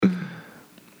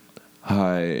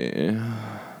Hi.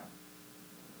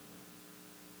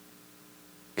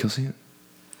 Kelsey?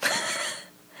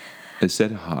 I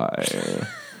said hi.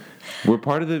 We're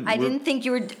part of the... I didn't think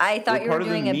you were... I thought you were doing a bit... We're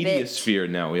part of the media sphere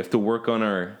now. We have to work on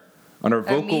our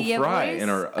vocal fry voice?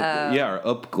 and our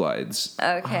up glides.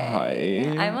 Okay.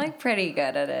 Hi. I'm like pretty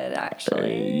good at it,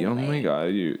 actually. Oh my god,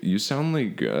 you sound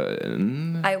like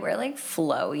good. I wear like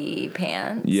flowy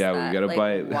pants. Yeah, we gotta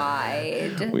buy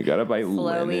wide. We gotta buy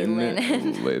flowy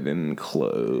linen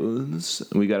clothes.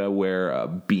 We gotta wear a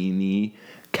beanie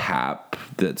cap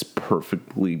that's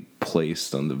perfectly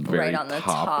placed on the very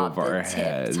top of our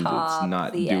head. It's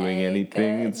not doing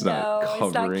anything. It's not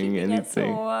covering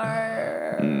anything.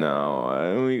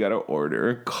 No, we gotta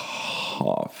order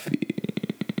coffee.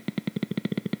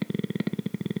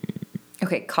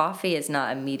 Okay, coffee is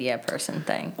not a media person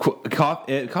thing.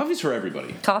 Coffee's for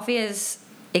everybody. Coffee is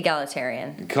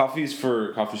egalitarian. Coffee's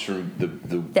for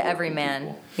the everyman.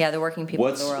 People. Yeah, the working people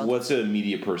of the world. What's a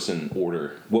media person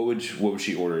order? What would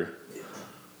she order?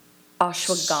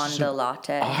 Ashwagandha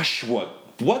latte.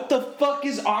 What the fuck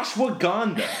is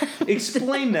ashwagandha?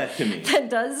 Explain that to me. That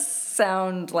does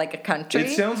sound like a country.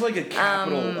 It sounds like a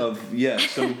capital of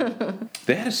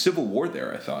they had a civil war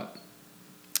there, I thought.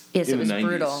 Yes, it was 90s.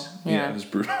 Brutal. Yeah, it was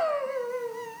brutal.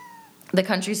 The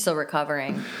country's still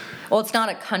recovering. Well, it's not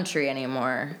a country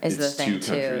anymore, is the thing,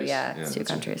 too. Yeah, it's two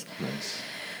countries. Nice.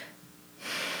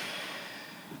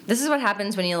 This is what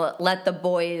happens when you let the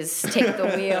boys take the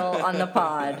wheel on the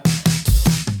pod.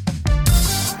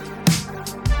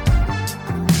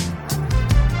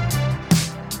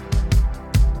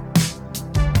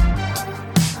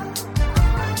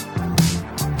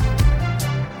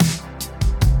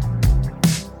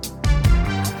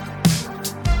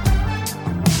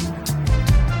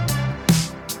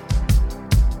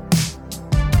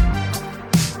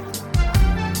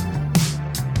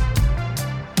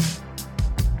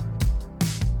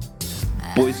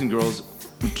 Boys and girls,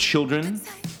 children,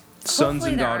 sons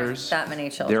and daughters. That many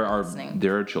children.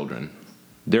 There are children.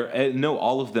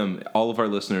 All of them. All of our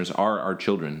listeners are our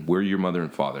children. We're your mother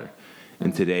and father.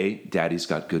 And today, Daddy's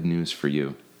got good news for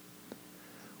you.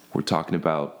 We're talking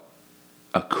about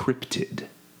a cryptid.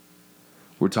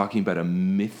 We're talking about a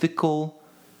mythical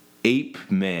ape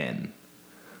man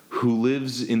who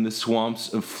lives in the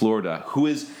swamps of Florida, who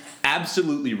is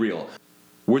absolutely real.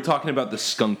 We're talking about the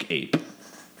skunk ape.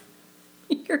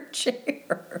 Your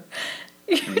chair.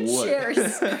 Your chair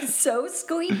is so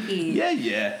squeaky.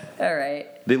 Yeah. All right.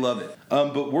 They love it.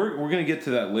 But we're gonna get to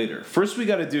that later. First, we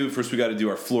got to do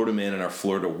our Florida man and our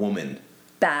Florida woman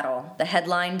battle. The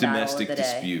headline domestic battle of the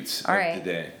day. disputes of the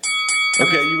day.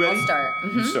 Okay, you ready? I'll start.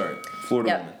 Mm-hmm. You start.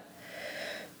 Florida woman.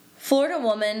 Florida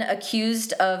woman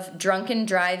accused of drunken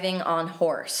driving on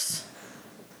horse.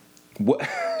 What?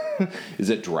 Is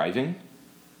it driving?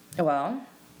 Well,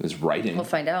 it's riding. We'll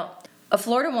find out. A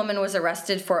Florida woman was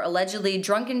arrested for allegedly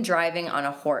drunken driving on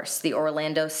a horse, the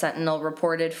Orlando Sentinel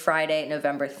reported Friday,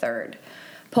 November 3rd.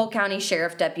 Polk County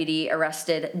Sheriff Deputy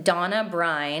arrested Donna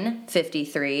Brine,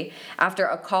 53, after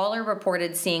a caller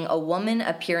reported seeing a woman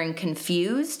appearing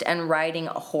confused and riding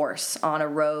a horse on a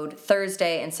road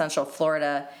Thursday in Central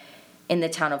Florida in the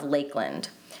town of Lakeland.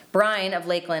 Brine of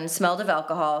Lakeland smelled of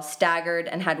alcohol, staggered,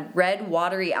 and had red,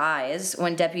 watery eyes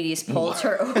when deputies pulled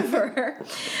her over,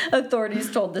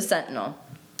 authorities told the Sentinel.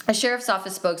 A sheriff's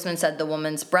office spokesman said the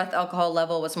woman's breath alcohol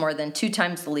level was more than 2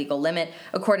 times the legal limit,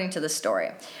 according to the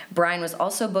story. Brine was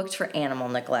also booked for animal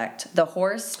neglect. The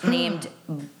horse, named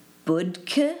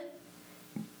Budke...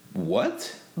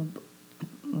 What?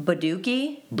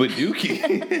 Baduki?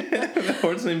 The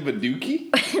horse named Baduki?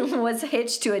 Was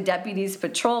hitched to a deputy's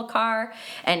patrol car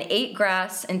and ate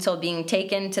grass until being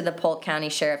taken to the Polk County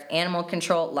Sheriff Animal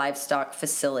Control Livestock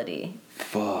Facility.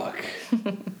 Fuck.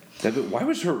 Why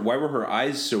were her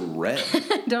eyes so red?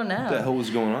 I don't know. What the hell was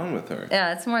going on with her?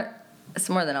 Yeah, it's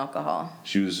more than alcohol.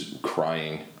 She was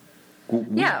crying.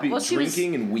 She was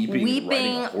drinking and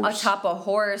weeping atop a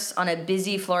horse on a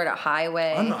busy Florida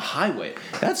highway. On the highway.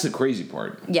 That's the crazy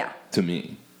part. Yeah. To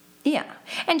me. Yeah.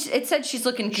 And it said she's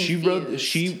looking confused.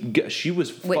 She was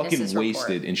fucking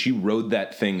wasted, and she rode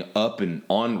that thing up an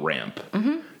on-ramp.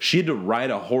 Mm-hmm. She had to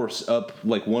ride a horse up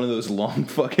like one of those long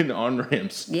fucking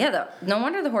on-ramps. Yeah, no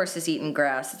wonder the horse is eating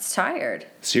grass. It's tired.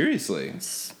 Seriously.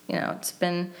 It's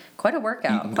been quite a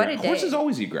workout. Quite a day. Horses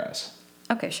always eat grass.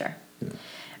 Okay, sure. Yeah.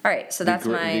 All right, so that's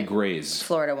my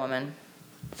Florida woman.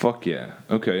 Fuck yeah.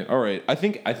 Okay, all right. I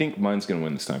think mine's going to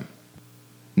win this time.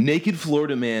 Naked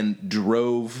Florida man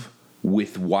drove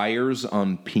with wires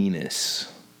on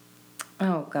penis.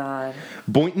 Oh, God.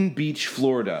 Boynton Beach,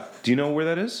 Florida. Do you know where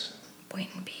that is?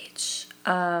 Boynton Beach.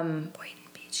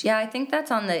 Beach. Yeah, I think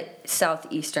that's on the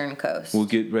southeastern coast. Well,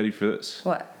 get ready for this.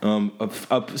 What?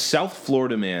 A South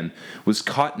Florida man was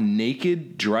caught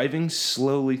naked driving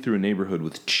slowly through a neighborhood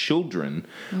with children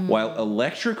while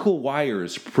electrical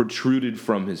wires protruded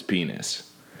from his penis.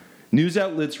 News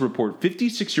outlets report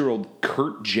 56-year-old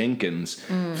Kurt Jenkins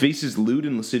faces lewd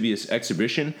and lascivious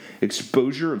exhibition,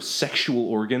 exposure of sexual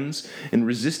organs, and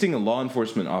resisting a law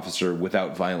enforcement officer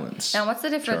without violence. Now, what's the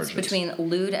difference between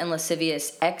lewd and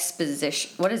lascivious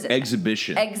exposition? What is it?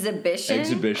 Exhibition,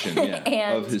 yeah,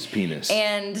 and, of his penis.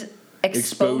 And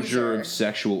exposure of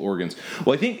sexual organs.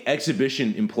 Well, I think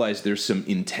exhibition implies there's some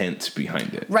intent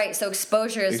behind it. Right, so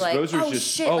exposure is like, oh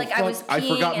just, shit, oh, like fuck, I was peeing I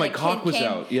forgot my and a cock kid was came.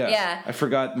 out. Yeah. I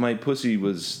forgot my pussy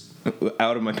was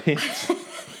out of my pants.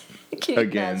 Can you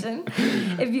imagine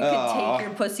if you could take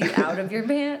your pussy out of your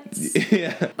pants?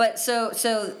 Yeah. But so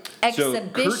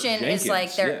exhibition is like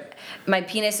my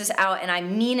penis is out and I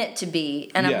mean it to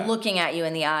be, and I'm looking at you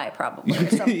in the eye probably or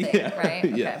something, right?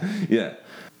 Okay. Yeah.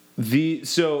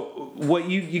 So what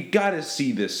you gotta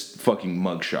see this fucking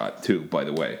mugshot too, by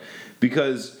the way,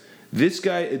 because this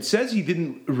guy, it says he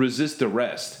didn't resist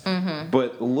arrest,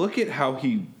 but look at how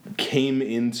he came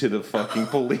into the fucking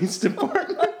police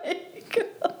department.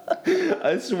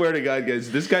 I swear to God,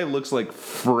 guys, this guy looks like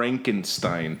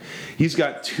Frankenstein. He's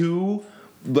got two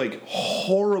like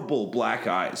horrible black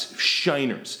eyes,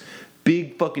 shiners.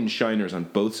 Big fucking shiners on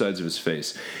both sides of his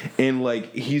face, and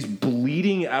like he's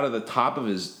bleeding out of the top of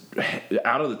his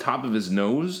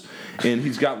nose, and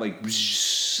he's got like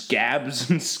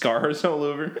scabs and scars all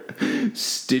over,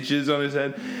 stitches on his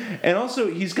head, and also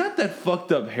he's got that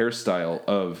fucked up hairstyle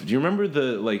of. Do you remember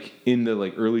in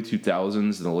the early 2000s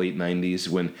and the late 90s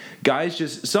when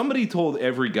guys somebody told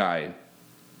every guy,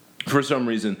 for some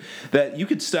reason, that you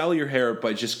could style your hair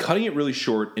by just cutting it really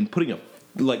short and putting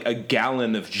a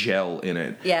gallon of gel in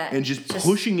it. Yeah. And just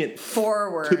pushing it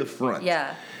forward to the front.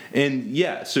 Yeah. And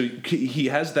so he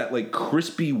has that like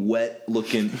crispy, wet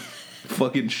looking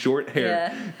fucking short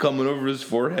hair coming over his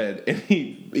forehead, and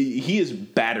he is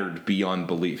battered beyond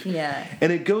belief. Yeah.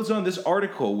 And it goes on this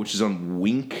article, which is on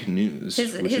Wink News.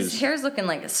 His hair's looking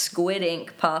like a squid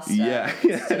ink pasta. Yeah.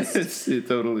 It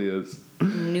totally is.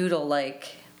 Noodle-like.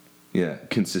 Yeah,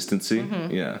 consistency.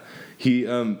 Mm-hmm. Yeah.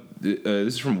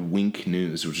 This is from Wink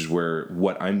News, which is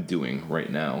what I'm doing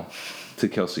right now to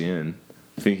Kelsey Ann,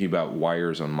 thinking about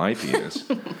wires on my penis.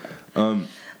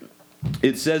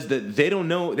 It says that they don't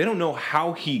know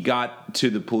how he got to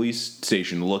the police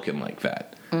station looking like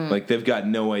that. Like they've got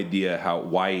no idea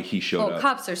why he showed up.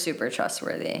 Cops are super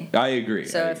trustworthy. I agree.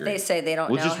 So if they say they don't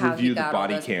know how he got we'll just review the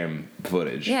body cam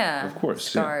footage. Yeah, of course.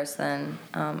 Scars. Then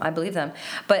I believe them.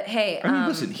 But hey, I mean,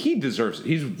 listen, he deserves it.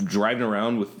 He's driving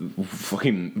around with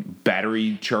fucking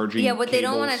battery charging. Yeah, what cables. they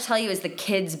don't want to tell you is the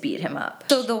kids beat him up.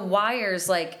 So the wires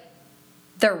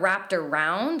they're wrapped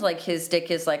around, like his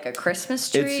dick is like a Christmas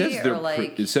tree,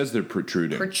 it says they're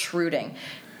protruding. Protruding.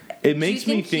 It makes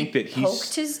me think that he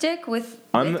poked his dick with.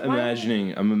 I'm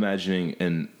imagining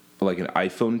an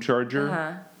iPhone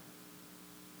charger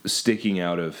sticking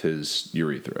out of his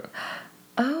urethra.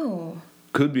 Oh.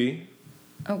 Could be.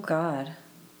 Oh God.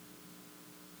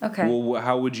 Okay. Well,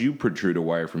 how would you protrude a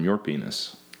wire from your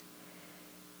penis?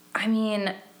 I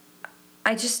mean,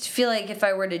 I just feel like if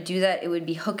I were to do that, it would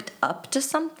be hooked up to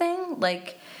something.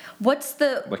 Like, what's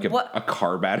the... a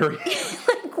car battery?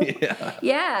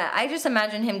 Yeah, I just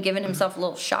imagine him giving himself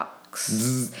little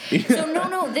shocks. Yeah. So,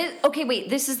 no.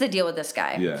 This is the deal with this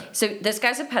guy. Yeah. So, this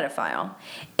guy's a pedophile,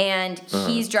 and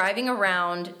he's driving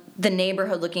around the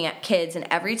neighborhood looking at kids, and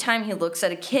every time he looks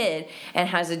at a kid and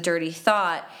has a dirty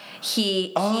thought...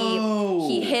 He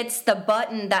hits the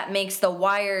button that makes the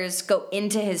wires go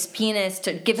into his penis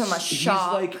to give him a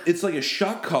shock. It's like a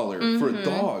shock collar for a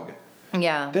dog.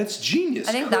 Yeah. That's genius.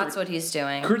 I think that's what he's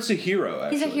doing. Kurt's a hero,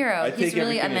 actually. He's a hero. He's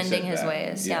really amending his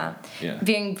ways. Yeah.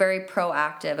 Being very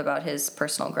proactive about his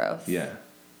personal growth. Yeah.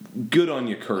 Good on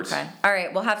you, Kurt. Okay. All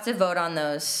right. We'll have to vote on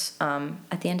those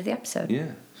at the end of the episode.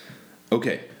 Yeah.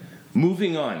 Okay.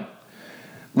 Moving on.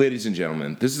 Ladies and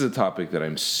gentlemen, this is a topic that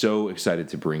I'm so excited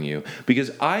to bring you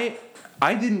because I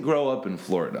didn't grow up in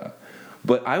Florida,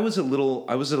 but I was a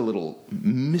little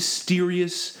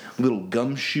mysterious little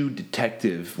gumshoe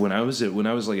detective when I was like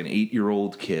an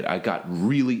 8-year-old kid. I got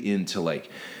really into like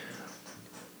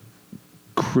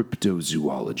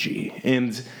cryptozoology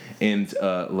and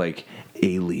like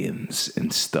aliens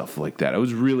and stuff like that. I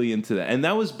was really into that. And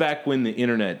that was back when the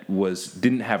internet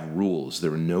didn't have rules. There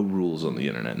were no rules on the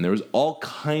internet. And there was all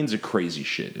kinds of crazy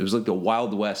shit. It was like the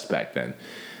Wild West back then.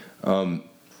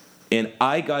 And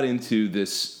I got into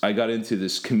this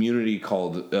community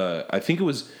called, I think it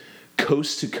was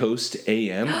Coast to Coast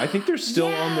AM. I think they're still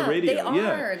on the radio.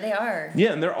 They are.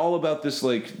 Yeah, and they're all about this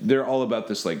like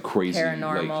crazy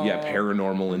paranormal,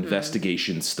 paranormal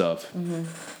investigation stuff.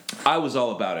 I was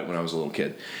all about it when I was a little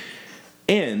kid.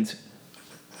 And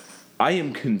I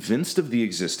am convinced of the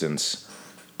existence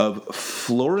of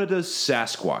Florida's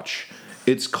Sasquatch.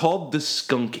 It's called the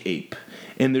skunk ape.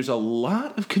 And there's a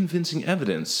lot of convincing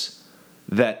evidence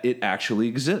that it actually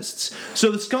exists.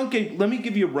 So the skunk ape, let me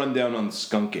give you a rundown on the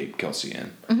skunk ape, Kelsey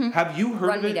Ann. Have you heard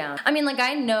of it? Run me down. I mean, like,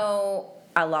 I know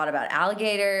a lot about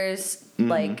alligators,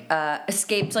 like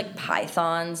escaped like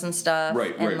pythons and stuff.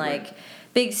 Right.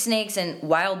 Big snakes and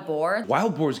wild boar.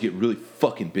 Wild boars get really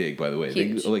fucking big, by the way.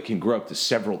 Huge. They like can grow up to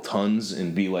several tons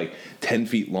and be like 10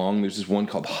 feet long. There's this one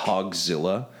called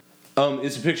Hogzilla.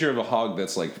 It's a picture of a hog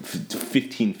that's like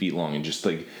 15 feet long, and just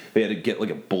like they had to get like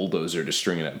a bulldozer to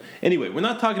string it up. Anyway, we're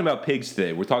not talking about pigs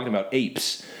today. We're talking about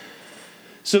apes.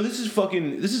 So this is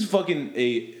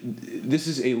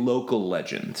a local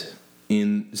legend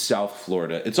in South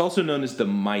Florida. It's also known as the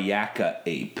Myakka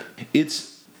ape.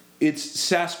 It's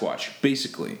Sasquatch,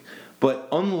 basically. But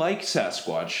unlike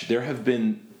Sasquatch, there have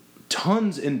been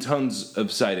tons and tons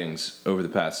of sightings over the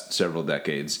past several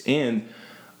decades, and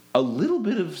a little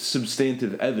bit of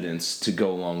substantive evidence to go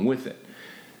along with it.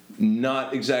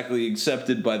 Not exactly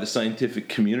accepted by the scientific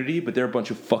community, but they're a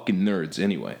bunch of fucking nerds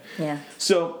anyway. Yeah.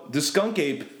 So the skunk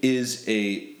ape is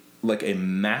a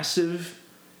massive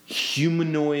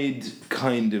humanoid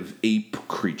kind of ape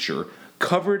creature,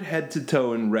 covered head to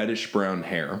toe in reddish brown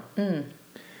hair.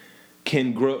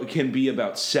 Can be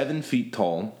about 7 feet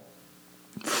tall,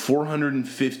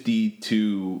 450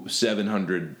 to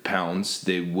 700 pounds,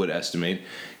 they would estimate.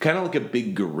 Kind of like a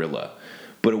big gorilla.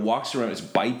 But it walks around, it's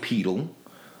bipedal,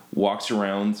 walks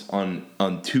around on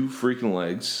 2 freaking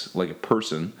legs, like a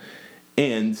person,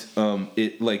 and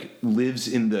it like lives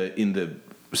in the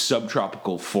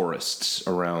subtropical forests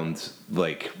around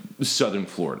like southern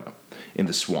Florida, in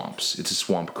the swamps. It's a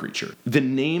swamp creature. The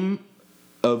name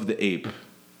of the ape,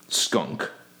 skunk,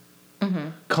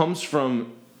 comes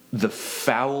from the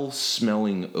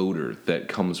foul-smelling odor that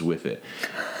comes with it.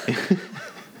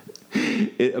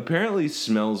 It apparently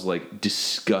smells like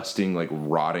disgusting, like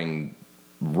rotting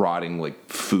like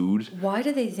food. Why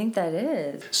do they think that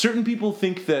is? Certain people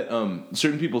think that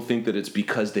it's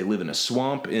because they live in a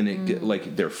swamp and it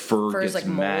like their fur gets like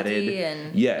matted. Moldy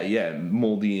and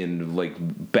moldy and like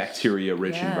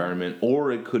bacteria-rich environment.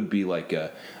 Or it could be like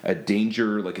a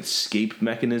danger, like escape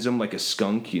mechanism, like a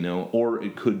skunk, or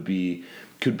it could be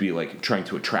like trying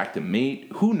to attract a mate.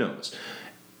 Who knows?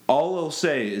 All I'll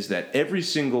say is that every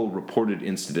single reported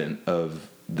incident of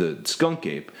the skunk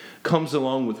ape comes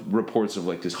along with reports of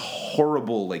like this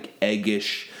horrible, like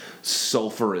eggish,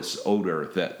 sulfurous odor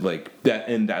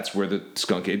and that's where the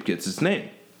skunk ape gets its name.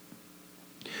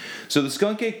 So the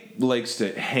skunk ape likes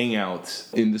to hang out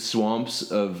in the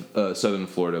swamps of southern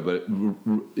Florida, but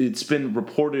it's been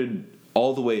reported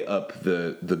all the way up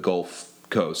the Gulf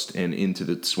Coast and into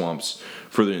the swamps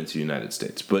further into the United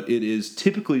States. But it is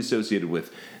typically associated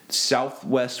with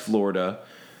Southwest Florida,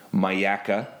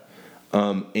 Myakka,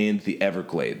 and the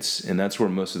Everglades, and that's where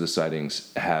most of the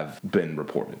sightings have been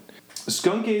reported.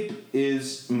 Skunk ape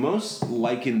is most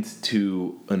likened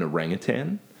to an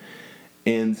orangutan,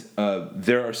 and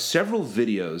there are several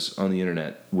videos on the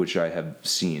internet which I have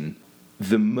seen.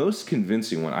 The most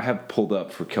convincing one I have pulled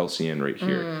up for Kelsey Ann right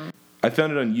here. I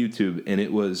found it on YouTube, and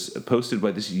it was posted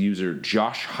by this user,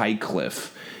 Josh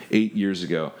Highcliffe, 8 years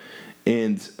ago.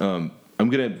 And I'm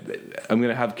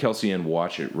gonna have Kelsey Ann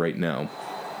watch it right now.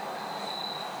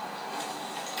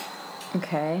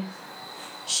 Okay.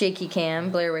 Shaky cam,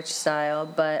 Blair Witch style,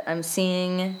 but I'm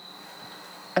seeing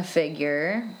a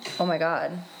figure. Oh my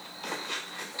god.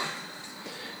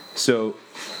 So.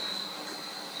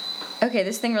 Okay,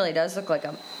 this thing really does look like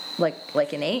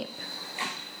an ape.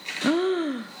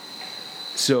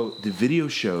 So the video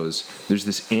shows there's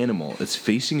this animal. It's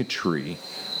facing a tree.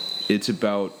 It's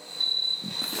about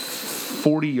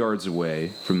 40 yards away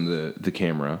from the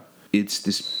camera. It's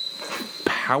this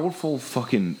powerful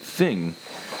fucking thing,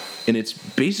 and it's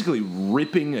basically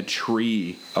ripping a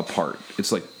tree apart.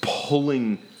 It's like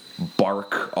pulling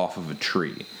bark off of a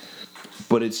tree.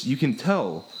 But you can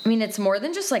tell. I mean, it's more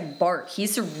than just like bark.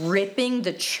 He's ripping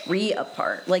the tree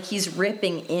apart. Like he's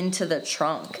ripping into the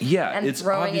trunk. Yeah, and it's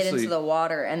throwing it into the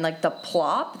water. And like the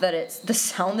plop the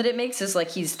sound that it makes is like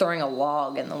he's throwing a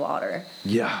log in the water.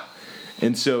 Yeah,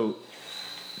 and so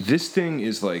this thing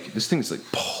is like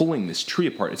pulling this tree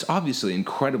apart. It's obviously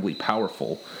incredibly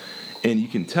powerful, and you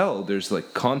can tell there's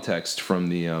like context from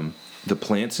the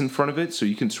plants in front of it, so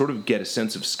you can sort of get a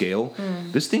sense of scale.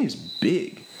 This thing is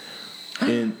big.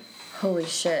 And Holy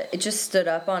shit. It just stood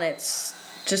up on its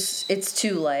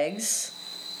two legs,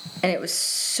 and it was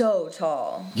so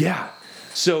tall. Yeah.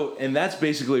 So, and that's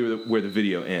basically where the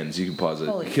video ends. You can pause it.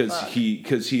 Holy because fuck.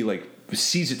 he like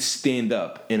sees it stand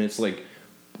up, and it's like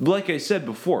I said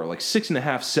before, like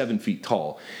 6.5, 7 feet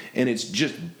tall, and it's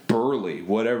just burly,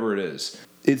 whatever it is.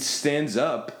 It stands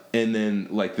up, and then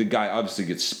like the guy obviously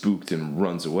gets spooked and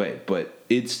runs away. But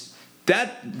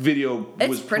that video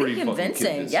was pretty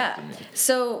convincing. Yeah. To me.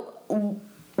 So,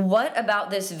 what about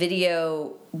this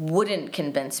video wouldn't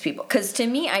convince people? Because to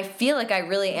me, I feel like I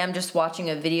really am just watching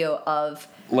a video of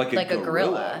like a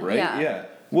gorilla, right? Yeah.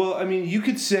 Well, I mean, you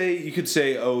could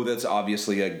say, oh, that's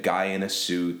obviously a guy in a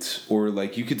suit, or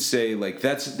like you could say, like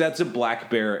that's a black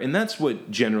bear, and that's what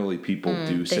generally people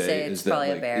do say it's is that probably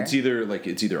like a bear. it's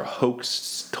either a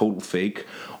hoax, total fake,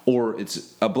 or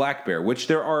it's a black bear. Which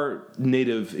there are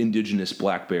native indigenous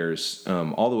black bears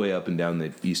all the way up and down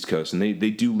the East Coast, and they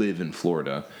do live in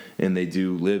Florida, and they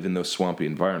do live in those swampy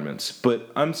environments. But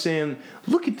I'm saying,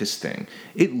 look at this thing.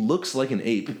 It looks like an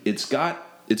ape. It's got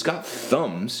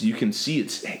thumbs. You can see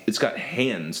it's got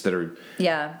hands that are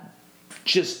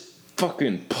just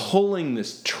fucking pulling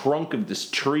this trunk of this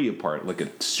tree apart like a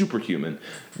superhuman.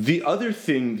 The other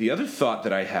thought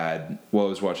that I had while I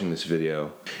was watching this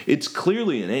video, it's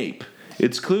clearly an ape.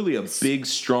 It's clearly a big,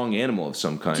 strong animal of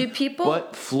some kind.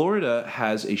 But Florida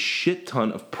has a shit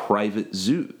ton of private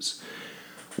zoos.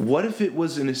 What if it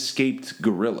was an escaped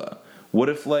gorilla? What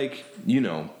if, like, you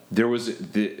know, there was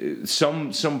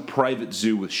some private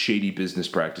zoo with shady business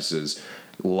practices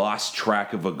lost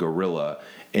track of a gorilla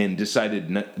and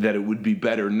decided that it would be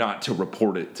better not to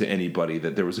report it to anybody,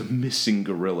 that there was a missing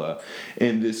gorilla,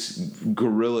 and this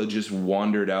gorilla just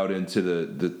wandered out into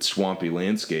the swampy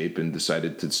landscape and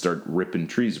decided to start ripping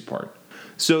trees apart.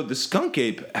 So the skunk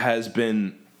ape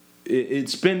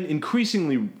it's been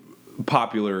increasingly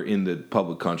popular in the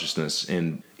public consciousness,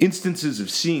 and instances of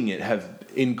seeing it have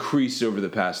increased over the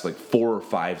past like 4 or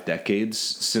 5 decades,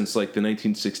 since like the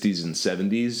 1960s and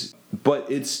 70s.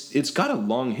 But it's got a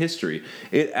long history.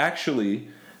 It actually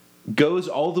goes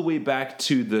all the way back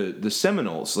to the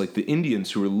Seminoles, like the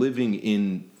Indians who were living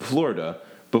in Florida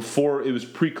before it was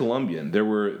pre-Columbian. There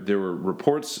were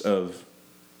reports of,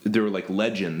 there were like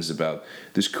legends about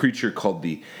this creature called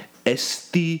the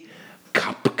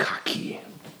Esticapkaki.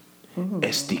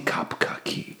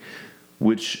 Esticapkaki,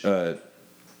 which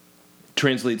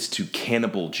translates to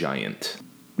cannibal giant,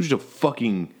 which is a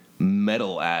fucking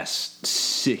metal-ass,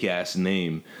 sick-ass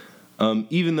name.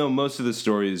 Even though most of the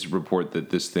stories report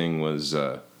that this thing was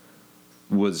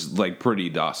like pretty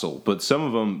docile, but some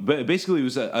of them, basically, it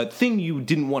was a thing you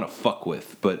didn't want to fuck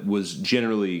with, but was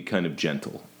generally kind of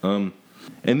gentle. And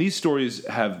these stories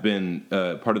have been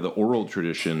part of the oral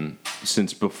tradition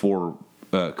since before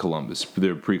Columbus.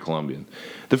 They're pre-Columbian.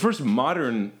 The first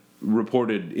modern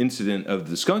reported incident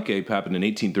of the skunk ape happened in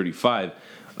 1835.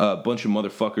 A bunch of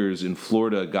motherfuckers in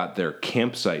Florida got their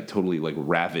campsite totally like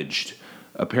ravaged,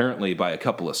 apparently by a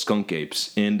couple of skunk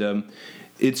apes, and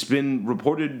it's been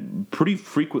reported pretty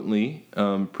frequently,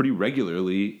 pretty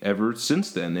regularly ever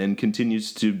since then, and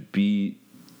continues to be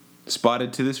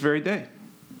spotted to this very day.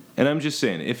 And I'm just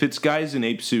saying, if it's guys in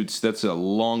ape suits, that's a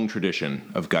long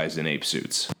tradition of guys in ape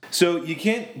suits. So you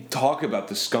can't talk about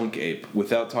the skunk ape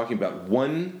without talking about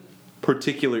one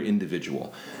particular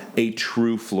individual, a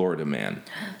true Florida man.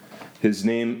 His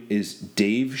name is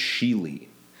Dave Shealy,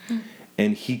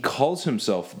 and he calls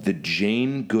himself the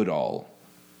Jane Goodall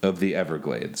of the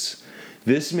Everglades.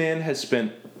 This man has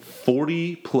spent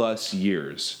 40 plus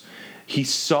years. He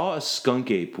saw a skunk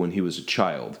ape when he was a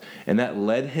child, and that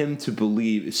led him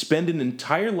to spend an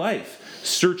entire life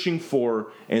searching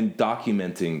for and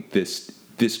documenting this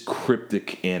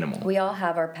cryptic animal. We all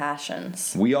have our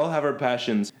passions.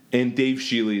 And Dave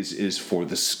Shealy's is for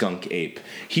the skunk ape.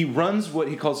 He runs what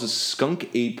he calls a skunk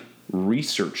ape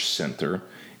research center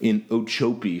in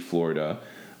Okeechobee, Florida,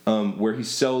 where he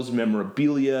sells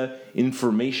memorabilia,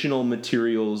 informational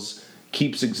materials,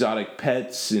 keeps exotic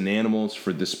pets and animals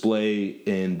for display,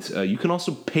 and you can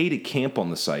also pay to camp on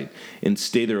the site and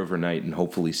stay there overnight and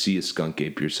hopefully see a skunk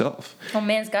ape yourself. Well,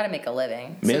 man's got to make a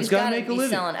living. Man's got to make a living.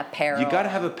 Selling apparel. You got to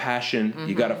have a passion. Mm-hmm.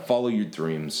 You got to follow your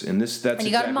dreams, and that's and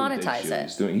you got to exactly monetize what Dave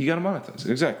Shealy's doing. You got to monetize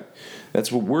it. Exactly.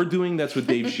 That's what we're doing. That's what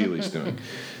Dave Shealy's doing.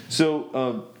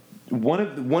 So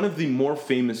one of the more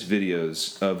famous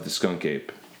videos of the skunk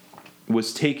ape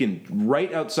was taken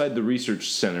right outside the research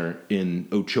center in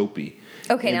Okeechobee.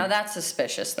 Okay, now that's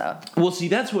suspicious, though. Well, see,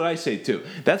 that's what I say, too.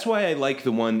 That's why I like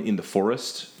the one in the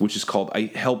forest, which is called I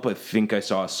Think I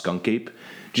Saw a Skunk Ape.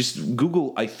 Just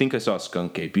Google, I Think I Saw a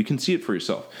Skunk Ape. You can see it for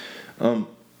yourself.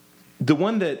 The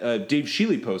one that Dave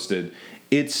Shealy posted,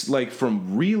 It's like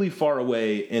from really far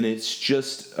away, and it's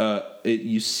just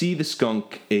you see the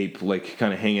skunk ape like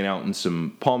kind of hanging out in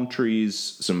some palm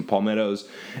trees, some palmettos,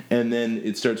 and then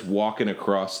it starts walking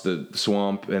across the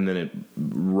swamp, and then it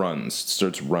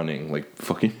starts running like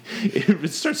fucking.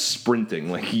 It starts sprinting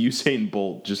like Usain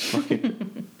Bolt, just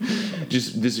fucking,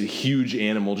 just this huge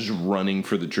animal just running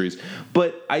for the trees.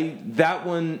 But that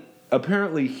one.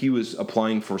 Apparently, he was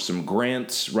applying for some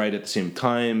grants right at the same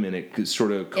time, and it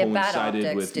sort of coincided bad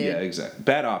optics, with dude. Yeah, exactly,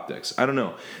 bad optics. I don't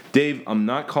know, Dave. I'm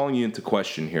not calling you into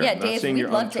question here. Yeah, I'm not Dave, saying we'd you're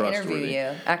love to untrustworthy. interview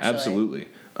you. Actually, Absolutely.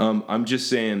 I'm just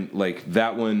saying, like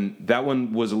that one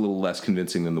was a little less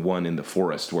convincing than the one in the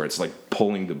forest where it's like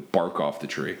pulling the bark off the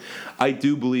tree. I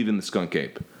do believe in the skunk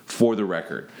ape, for the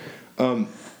record.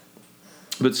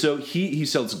 But so he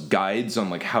sells guides on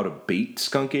like how to bait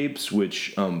skunk apes,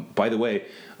 which, by the way,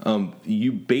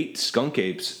 you bait skunk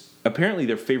apes. Apparently,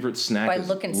 their favorite snack By is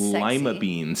looking sexy. lima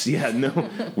beans. Yeah, no,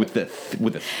 with a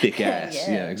thick ass.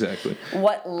 Yeah, exactly.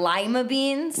 What, lima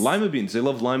beans? Lima beans. They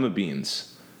love lima beans.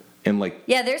 And like,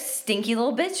 yeah, they're stinky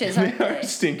little bitches, aren't they are they?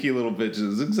 stinky little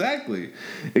bitches.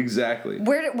 Exactly.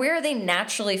 Where are they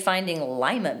naturally finding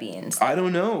lima beans? I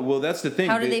don't know. Well, that's the thing.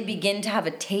 How do they begin to have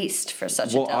a taste for such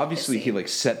a delicacy? Well, obviously he like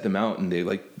set them out, and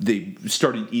they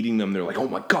started eating them. They're like, oh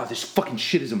my god, this fucking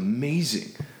shit is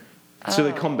amazing. So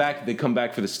they come back. They come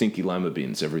back for the stinky lima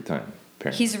beans every time.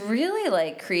 Apparently. He's really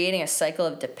like creating a cycle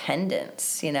of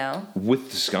dependence, you know? With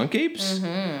the skunk apes?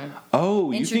 Mm-hmm.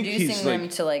 Oh, you think he's introducing them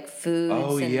to like foods.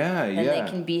 Oh, and, yeah. And they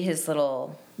can be his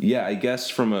little. Yeah, I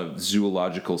guess from a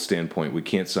zoological standpoint, we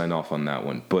can't sign off on that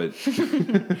one. But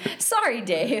Sorry,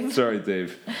 Dave. Sorry,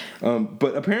 Dave.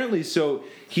 But apparently, so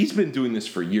he's been doing this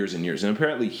for years and years, and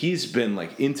apparently he's been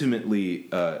like intimately.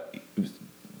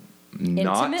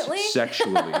 Not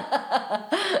sexually.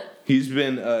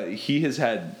 He has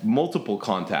had multiple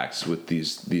contacts with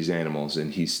these animals,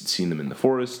 and he's seen them in the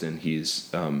forest, and he's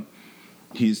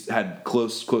had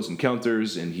close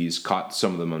encounters, and he's caught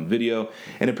some of them on video,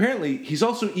 and apparently he's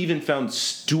also even found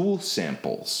stool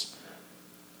samples.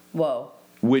 Whoa.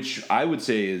 Which I would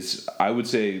say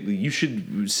you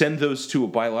should send those to a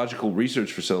biological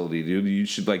research facility, dude. You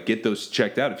should like get those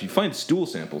checked out if you find stool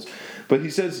samples. But he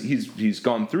says he's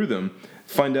gone through them,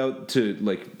 find out to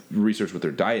like research what their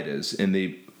diet is, and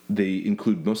they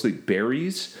include mostly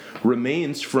berries,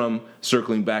 remains from,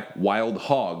 circling back, wild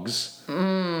hogs,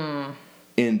 and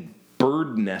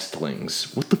bird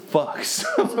nestlings. What the fuck?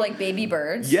 So like baby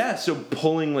birds? Yeah, so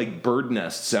pulling like bird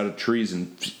nests out of trees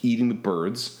and eating the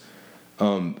birds.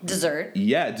 Dessert.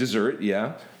 Yeah, dessert.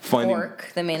 Yeah, finding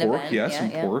pork. The main event. Yeah, some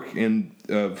pork and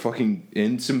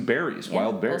and some berries,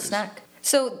 wild berries. Little snack.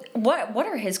 So what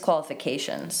are his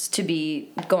qualifications to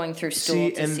be going through stool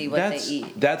to see what they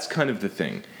eat? That's kind of the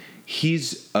thing.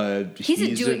 He's a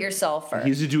do-it-yourselfer.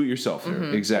 He's a do-it-yourselfer,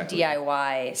 mm-hmm. Exactly.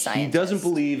 DIY scientist. He doesn't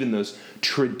believe in those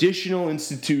traditional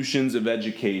institutions of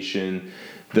education,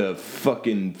 the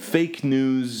fucking fake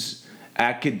news,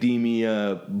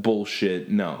 academia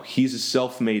bullshit. No, he's a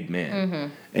self-made man,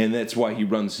 mm-hmm. and that's why he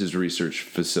runs his research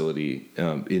facility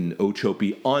in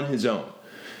Okeechobee on his own,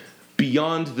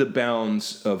 beyond the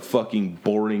bounds of fucking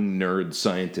boring nerd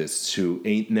scientists who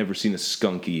ain't never seen a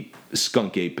skunk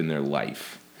ape in their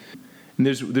life. And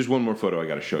there's one more photo I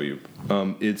got to show you.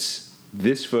 It's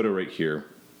this photo right here.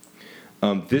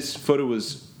 This photo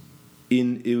was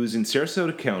in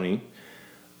Sarasota County.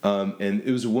 And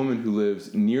it was a woman who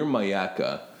lived near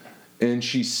Myakka, and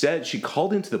she said she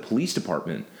called into the police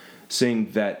department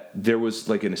saying that there was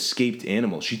like an escaped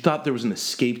animal. She thought there was an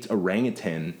escaped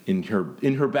orangutan in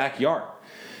her backyard,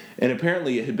 and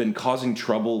apparently it had been causing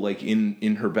trouble like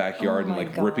in her backyard and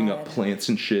like ripping up plants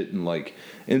and shit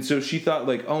and so she thought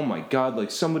like, oh my god,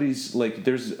 like somebody's like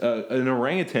there's an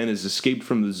orangutan has escaped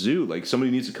from the zoo, like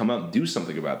somebody needs to come out and do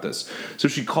something about this. So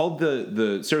she called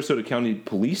the Sarasota County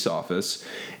police office,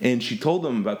 and she told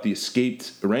them about the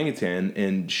escaped orangutan,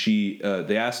 and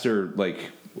they asked her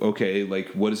like, okay, like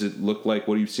what does it look like,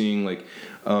 what are you seeing, like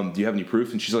do you have any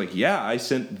proof? And she's like, yeah, I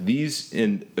sent these,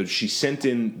 and she sent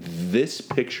in this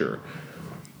picture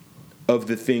of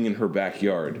the thing in her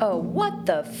backyard. Oh, what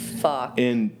the fuck?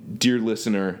 And dear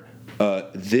listener,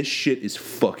 this shit is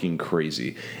fucking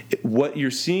crazy. What you're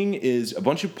seeing is a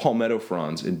bunch of palmetto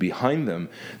fronds, and behind them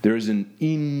there is an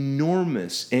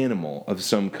enormous animal of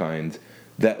some kind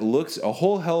that looks a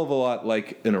whole hell of a lot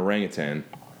like an orangutan,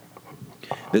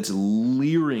 that's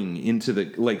leering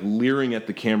leering at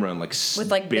the camera and like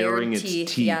with like baring its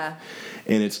teeth. Yeah.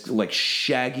 And it's like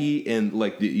shaggy, and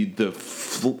like the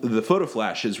photo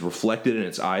flash is reflected in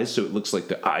its eyes, so it looks like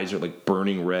the eyes are like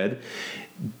burning red.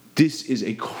 This is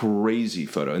a crazy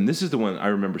photo. And this is the one I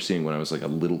remember seeing when I was like a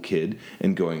little kid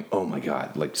and going, oh my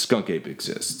God, like skunk ape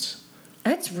exists.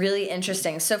 That's really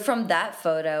interesting. So from that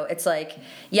photo, it's like,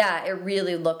 yeah, it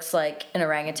really looks like an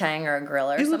orangutan or a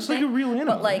gorilla or something. It looks like a real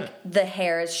animal. But like the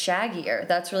hair is shaggier.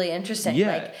 That's really interesting.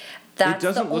 Yeah. Like that's it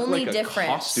doesn't the look only like difference.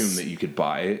 a costume that you could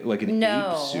buy, like an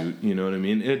ape suit, you know what I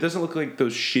mean? And it doesn't look like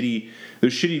those shitty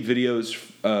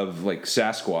videos of like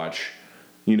Sasquatch,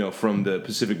 you know, from the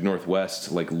Pacific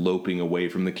Northwest, like loping away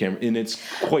from the camera, and it's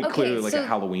quite clearly like a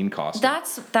Halloween costume.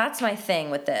 That's my thing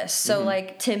with this. So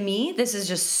like to me, this is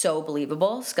just so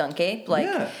believable, skunk ape. Like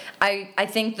I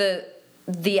think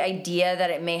the idea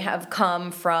that it may have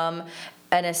come from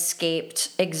an escaped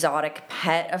exotic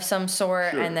pet of some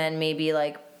sort, and then maybe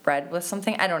like bred with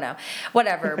something. I don't know,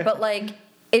 whatever. But like.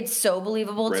 It's so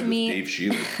believable to me Dave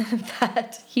Shealy.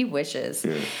 that he wishes.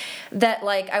 Yeah. That,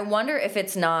 like, I wonder if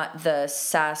it's not the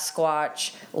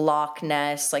Sasquatch, Loch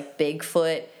Ness, like,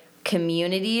 Bigfoot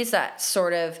communities that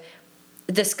sort of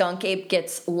the skunk ape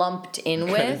gets lumped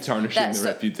in with. Kind of tarnishing the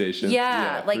reputation.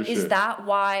 Yeah, like, is sure. that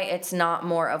why it's not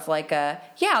more of, like, there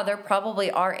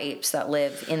probably are apes that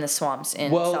live in the swamps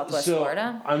in Southwest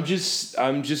Florida? I'm just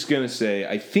going to say,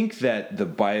 I think that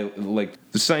the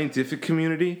scientific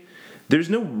community... There's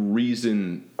no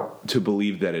reason to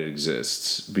believe that it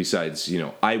exists besides, you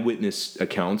know, eyewitness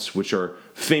accounts, which are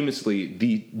famously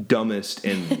the dumbest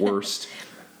and worst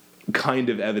kind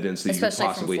of evidence that especially you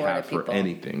could possibly have for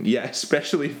anything. Yeah,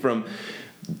 especially from,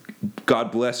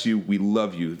 God bless you, we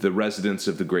love you, the residents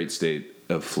of the great state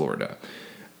of Florida.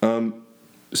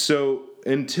 So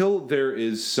until there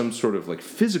is some sort of like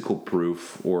physical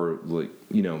proof or like,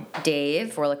 you know...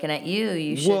 Dave, we're looking at you.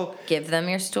 You should give them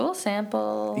your stool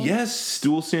sample. Yes,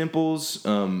 stool samples,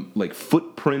 like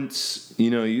footprints, you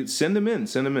know, you send them in,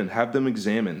 have them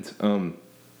examined.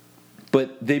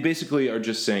 But they basically are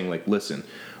just saying like, listen,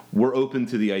 we're open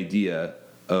to the idea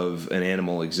of an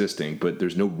animal existing, but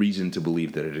there's no reason to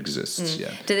believe that it exists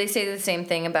yet. Do they say the same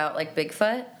thing about like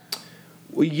Bigfoot?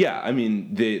 Well, yeah, I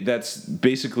mean, that's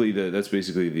basically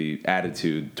the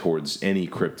attitude towards any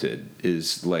cryptid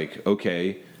is like,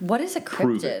 okay, what is a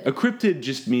cryptid? A cryptid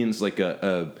just means like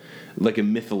a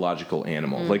mythological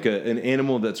animal, like an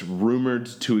animal that's rumored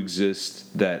to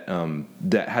exist that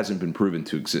hasn't been proven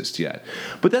to exist yet.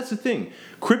 But that's the thing,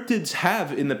 cryptids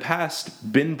have in the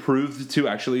past been proved to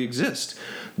actually exist.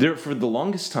 For the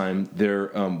longest time, there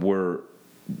were.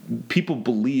 People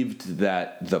believed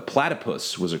that the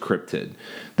platypus was a cryptid,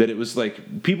 that it was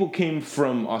like people came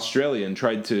from Australia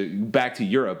and back to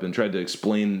Europe and tried to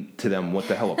explain to them what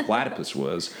the hell a platypus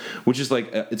was, which is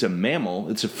like it's a mammal,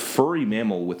 it's a furry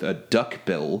mammal with a duck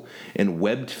bill and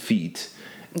webbed feet.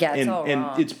 Yeah, it's all wrong.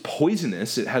 And it's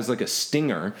poisonous. It has like a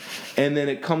stinger, and then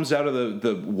it comes out of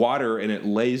the water and it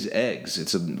lays eggs.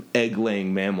 It's an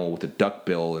egg-laying mammal with a duck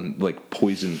bill and like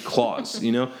poison claws.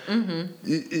 You know,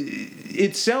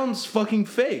 it sounds fucking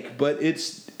fake, but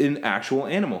it's an actual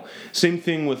animal. Same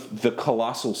thing with the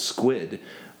colossal squid.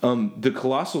 The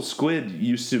colossal squid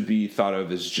used to be thought of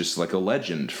as just like a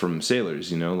legend from sailors,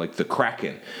 you know, like the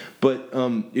Kraken. But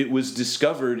it was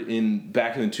discovered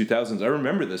back in the 2000s. I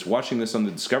remember watching this on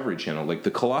the Discovery Channel. Like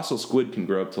the colossal squid can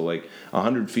grow up to like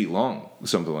 100 feet long,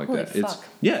 something like that. Fuck.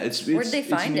 It's Where'd they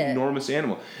find an enormous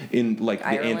animal in like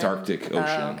Ireland? The Antarctic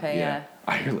Ocean. Oh, okay, yeah.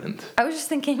 Ireland. I was just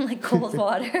thinking like cold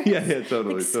water. yeah,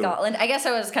 totally. Like Scotland. I guess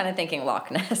I was kind of thinking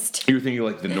Loch Ness. You were thinking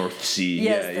like the North Sea.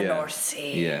 Yes, the North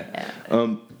Sea. Yeah.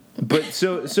 But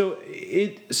so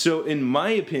in my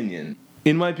opinion,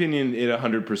 it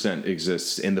 100%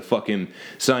 exists, and the fucking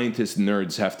scientist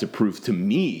nerds have to prove to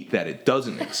me that it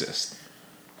doesn't exist.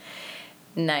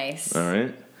 Nice. All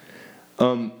right.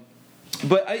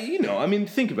 But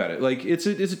think about it. Like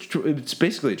it's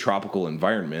basically a tropical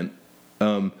environment.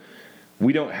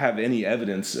 We don't have any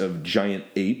evidence of giant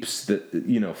apes that,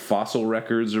 you know, fossil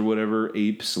records or whatever,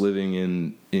 apes living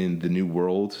in the New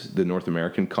World, the North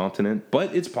American continent.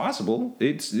 But it's possible.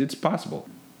 It's possible.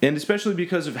 And especially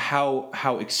because of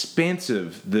how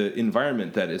expansive the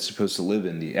environment that it's supposed to live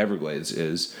in, the Everglades,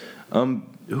 is.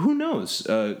 Who knows?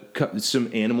 Some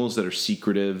animals that are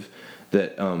secretive,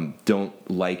 that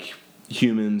don't like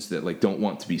humans, that like don't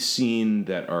want to be seen,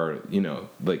 that are, you know,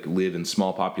 like live in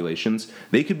small populations,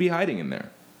 they could be hiding in there.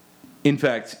 In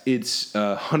fact, it's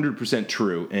 100%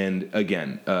 true. And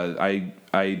again,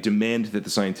 I demand that the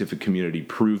scientific community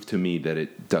prove to me that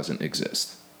it doesn't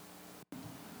exist.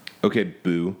 Okay,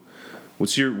 Boo,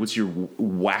 what's your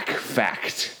whack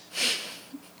fact?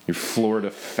 Your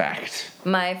Florida fact.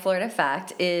 My Florida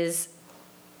fact is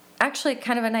actually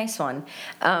kind of a nice one.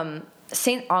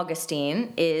 St.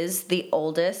 Augustine is the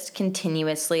oldest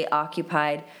continuously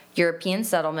occupied European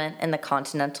settlement in the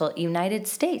continental United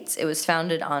States. It was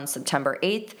founded on September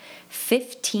 8th,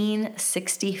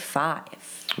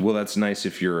 1565. Well, that's nice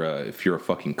if you're a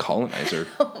fucking colonizer.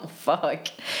 Oh, fuck.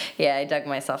 Yeah, I dug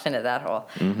myself into that hole.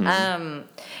 Mm-hmm.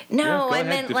 No, I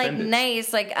meant like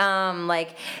nice, like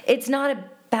it's not a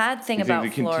bad thing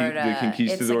about Florida. The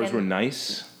conquistadors were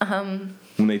nice.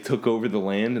 When they took over the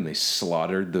land and they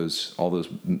slaughtered all those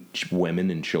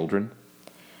women and children.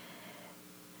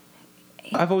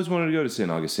 I've always wanted to go to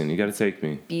St. Augustine. You got to take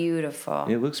me. Beautiful.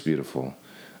 It looks beautiful.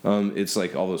 It's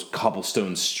like all those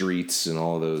cobblestone streets and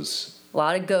all of those. A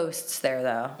lot of ghosts there,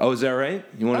 though. Oh, is that right?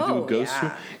 You want to do a ghost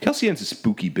tour? Kelsey Ann's a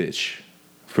spooky bitch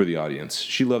for the audience.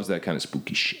 She loves that kind of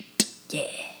spooky shit. Yeah.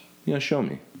 Yeah, show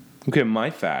me. Okay, my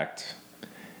fact.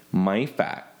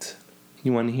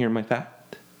 You want to hear my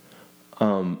fact?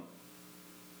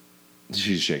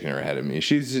 She's shaking her head at me.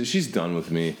 She's done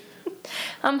with me.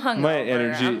 I'm hungover. My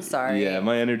energy. I'm sorry. Yeah,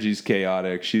 my energy's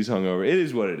chaotic. She's hungover. It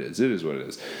is what it is.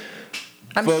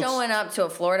 I'm Folks, showing up to a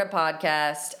Florida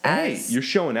podcast you're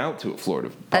showing out to a Florida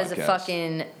podcast. As a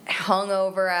fucking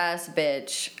hungover ass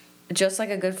bitch. Just like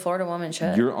a good Florida woman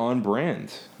should. You're on brand.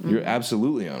 Mm-hmm. You're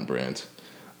absolutely on brand.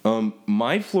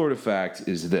 My Florida fact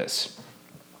is this.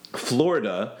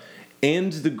 Florida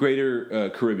and the greater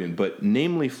Caribbean, but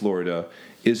namely Florida,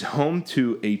 is home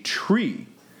to a tree.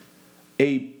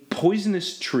 A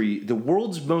poisonous tree, the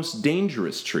world's most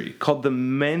dangerous tree, called the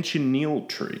manchineal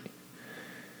tree.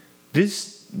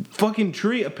 This fucking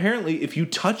tree, apparently, if you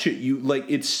touch it,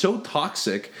 it's so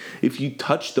toxic, if you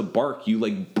touch the bark,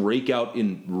 you, break out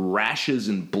in rashes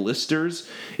and blisters.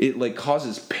 It,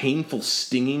 causes painful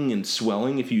stinging and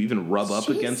swelling if you even rub up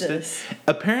against it.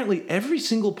 Apparently, every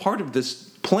single part of this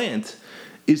plant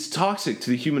is toxic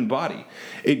to the human body.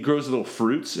 It grows little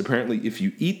fruits. Apparently, if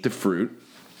you eat the fruit,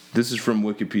 this is from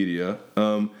Wikipedia,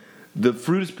 the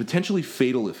fruit is potentially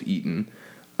fatal if eaten.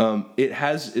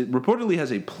 It reportedly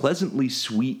has a pleasantly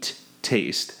sweet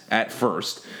taste at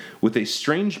first, with a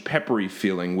strange peppery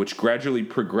feeling, which gradually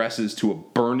progresses to a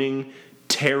burning,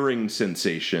 tearing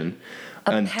sensation,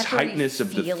 and tightness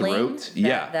of the throat.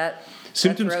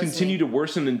 Symptoms continue to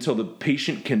worsen until the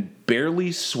patient can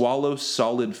barely swallow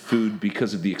solid food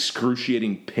because of the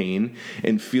excruciating pain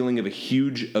and feeling of a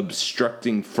huge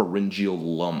obstructing pharyngeal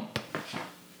lump.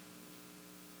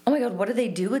 Oh my God, what do they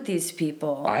do with these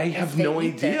people? I have no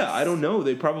idea. I don't know.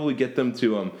 They probably get them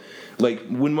to,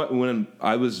 when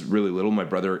I was really little, my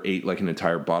brother ate an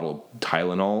entire bottle of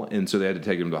Tylenol, and so they had to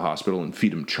take him to the hospital and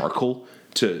feed him charcoal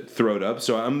to throw it up.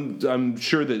 So I'm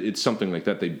sure that it's something like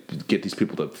that. They get these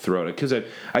people to throw it up, because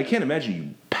I can't imagine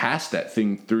you pass that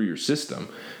thing through your system,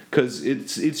 because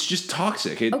it's just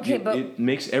toxic. It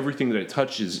makes everything that it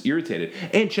touches irritated.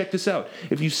 And check this out: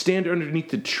 if you stand underneath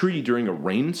the tree during a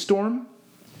rainstorm,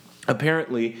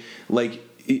 apparently,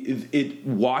 it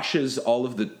washes all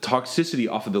of the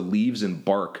toxicity off of the leaves and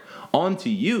bark onto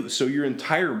you, so your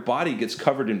entire body gets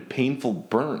covered in painful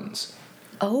burns.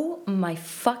 Oh my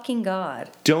fucking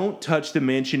God. Don't touch the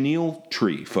manchineal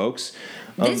tree, folks.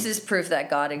 This is proof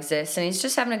that God exists, and he's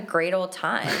just having a great old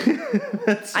time.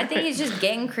 I think he's just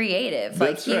getting creative.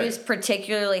 He was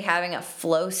particularly having a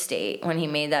flow state when he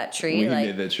made that tree. When he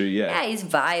made that tree, yeah. Yeah, he's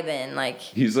vibing.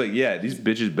 He's these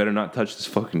bitches better not touch this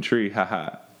fucking tree,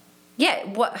 haha. Yeah,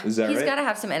 what? Is that he's right? got to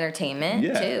have some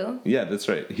entertainment, too. Yeah, that's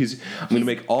right. I'm going to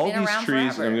make all these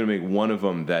trees, and I'm going to make one of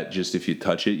them that just if you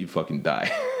touch it, you fucking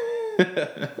die.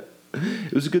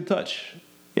 It was a good touch.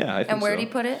 Yeah, I think so. And where did he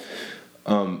put it?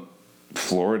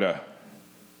 Florida.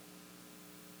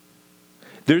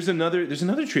 There's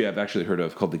another tree I've actually heard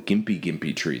of called the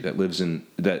gimpy tree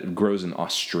that grows in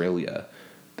Australia.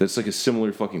 That's a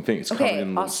similar fucking thing. It's covered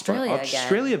in Australia again.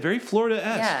 Australia, very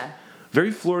Florida-esque. Yeah.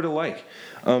 Very Florida-like.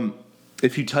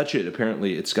 If you touch it,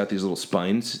 apparently it's got these little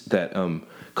spines that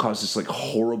cause this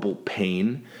horrible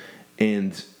pain.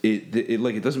 And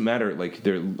it doesn't matter,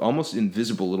 they're almost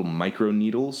invisible little micro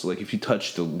needles. If you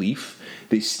touch the leaf,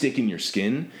 they stick in your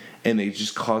skin and they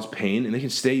just cause pain, and they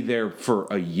can stay there for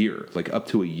a year, up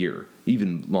to a year,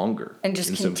 even longer. And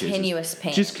just continuous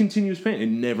pain. Just continuous pain. It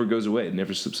never goes away. It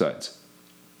never subsides.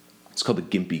 It's called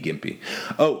the gimpy.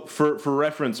 Oh, for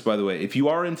reference, by the way, if you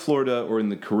are in Florida or in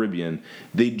the Caribbean,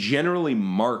 they generally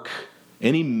mark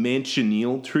any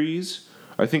manchineal trees.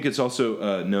 I think it's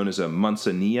also known as a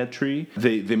manzanilla tree.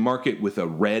 They mark it with a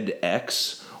red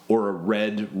X or a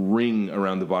red ring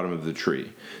around the bottom of the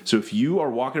tree. So if you are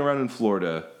walking around in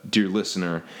Florida, dear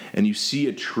listener, and you see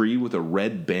a tree with a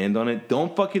red band on it,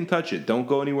 don't fucking touch it. Don't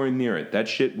go anywhere near it. That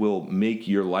shit will make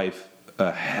your life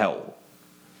a hell.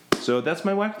 So that's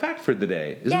my whack fact for the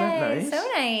day. Isn't that nice? So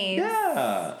nice.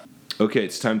 Yeah. Okay,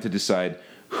 it's time to decide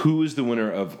who is the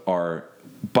winner of our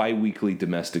bi-weekly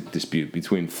domestic dispute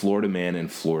between Florida man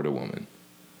and Florida woman.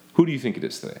 Who do you think it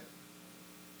is today?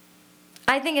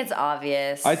 I think it's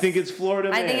obvious. I think it's Florida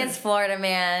man. I think it's Florida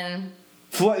man.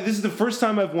 This is the first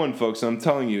time I've won, folks, and I'm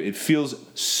telling you, it feels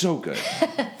so good.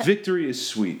 Victory is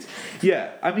sweet.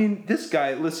 Yeah, I mean, this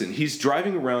guy, listen, he's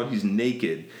driving around, he's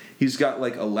naked, he's got,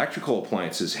 like, electrical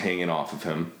appliances hanging off of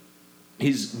him.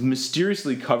 He's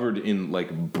mysteriously covered in,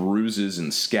 like, bruises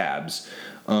and scabs,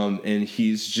 and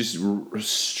he's just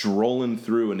strolling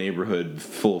through a neighborhood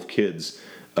full of kids,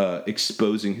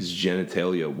 exposing his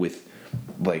genitalia with,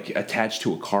 like, attached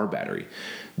to a car battery.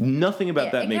 Nothing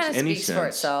about that makes any sense. It speaks for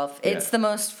itself. It's the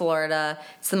most Florida.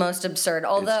 It's the most absurd.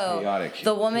 Although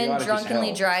the woman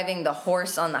drunkenly driving the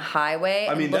horse on the highway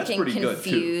and looking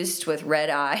confused with red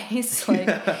eyes,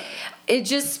 like it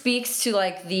just speaks to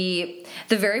like the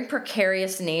very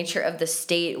precarious nature of the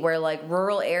state, where like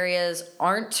rural areas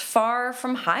aren't far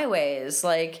from highways.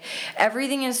 Like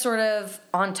everything is sort of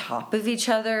on top of each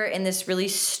other in this really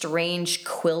strange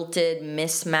quilted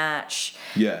mismatch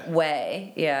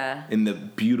way. Yeah. In the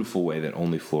beautiful way that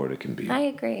only Florida can be. I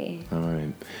agree. All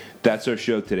right. That's our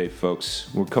show today, folks.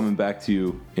 We're coming back to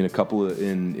you in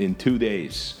in 2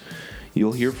 days.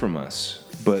 You'll hear from us,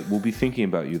 but we'll be thinking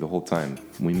about you the whole time.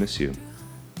 We miss you.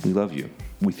 We love you.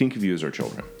 We think of you as our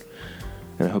children.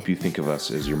 And I hope you think of us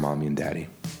as your mommy and daddy.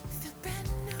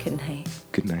 Good night.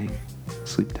 Good night.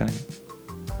 Sleep tight.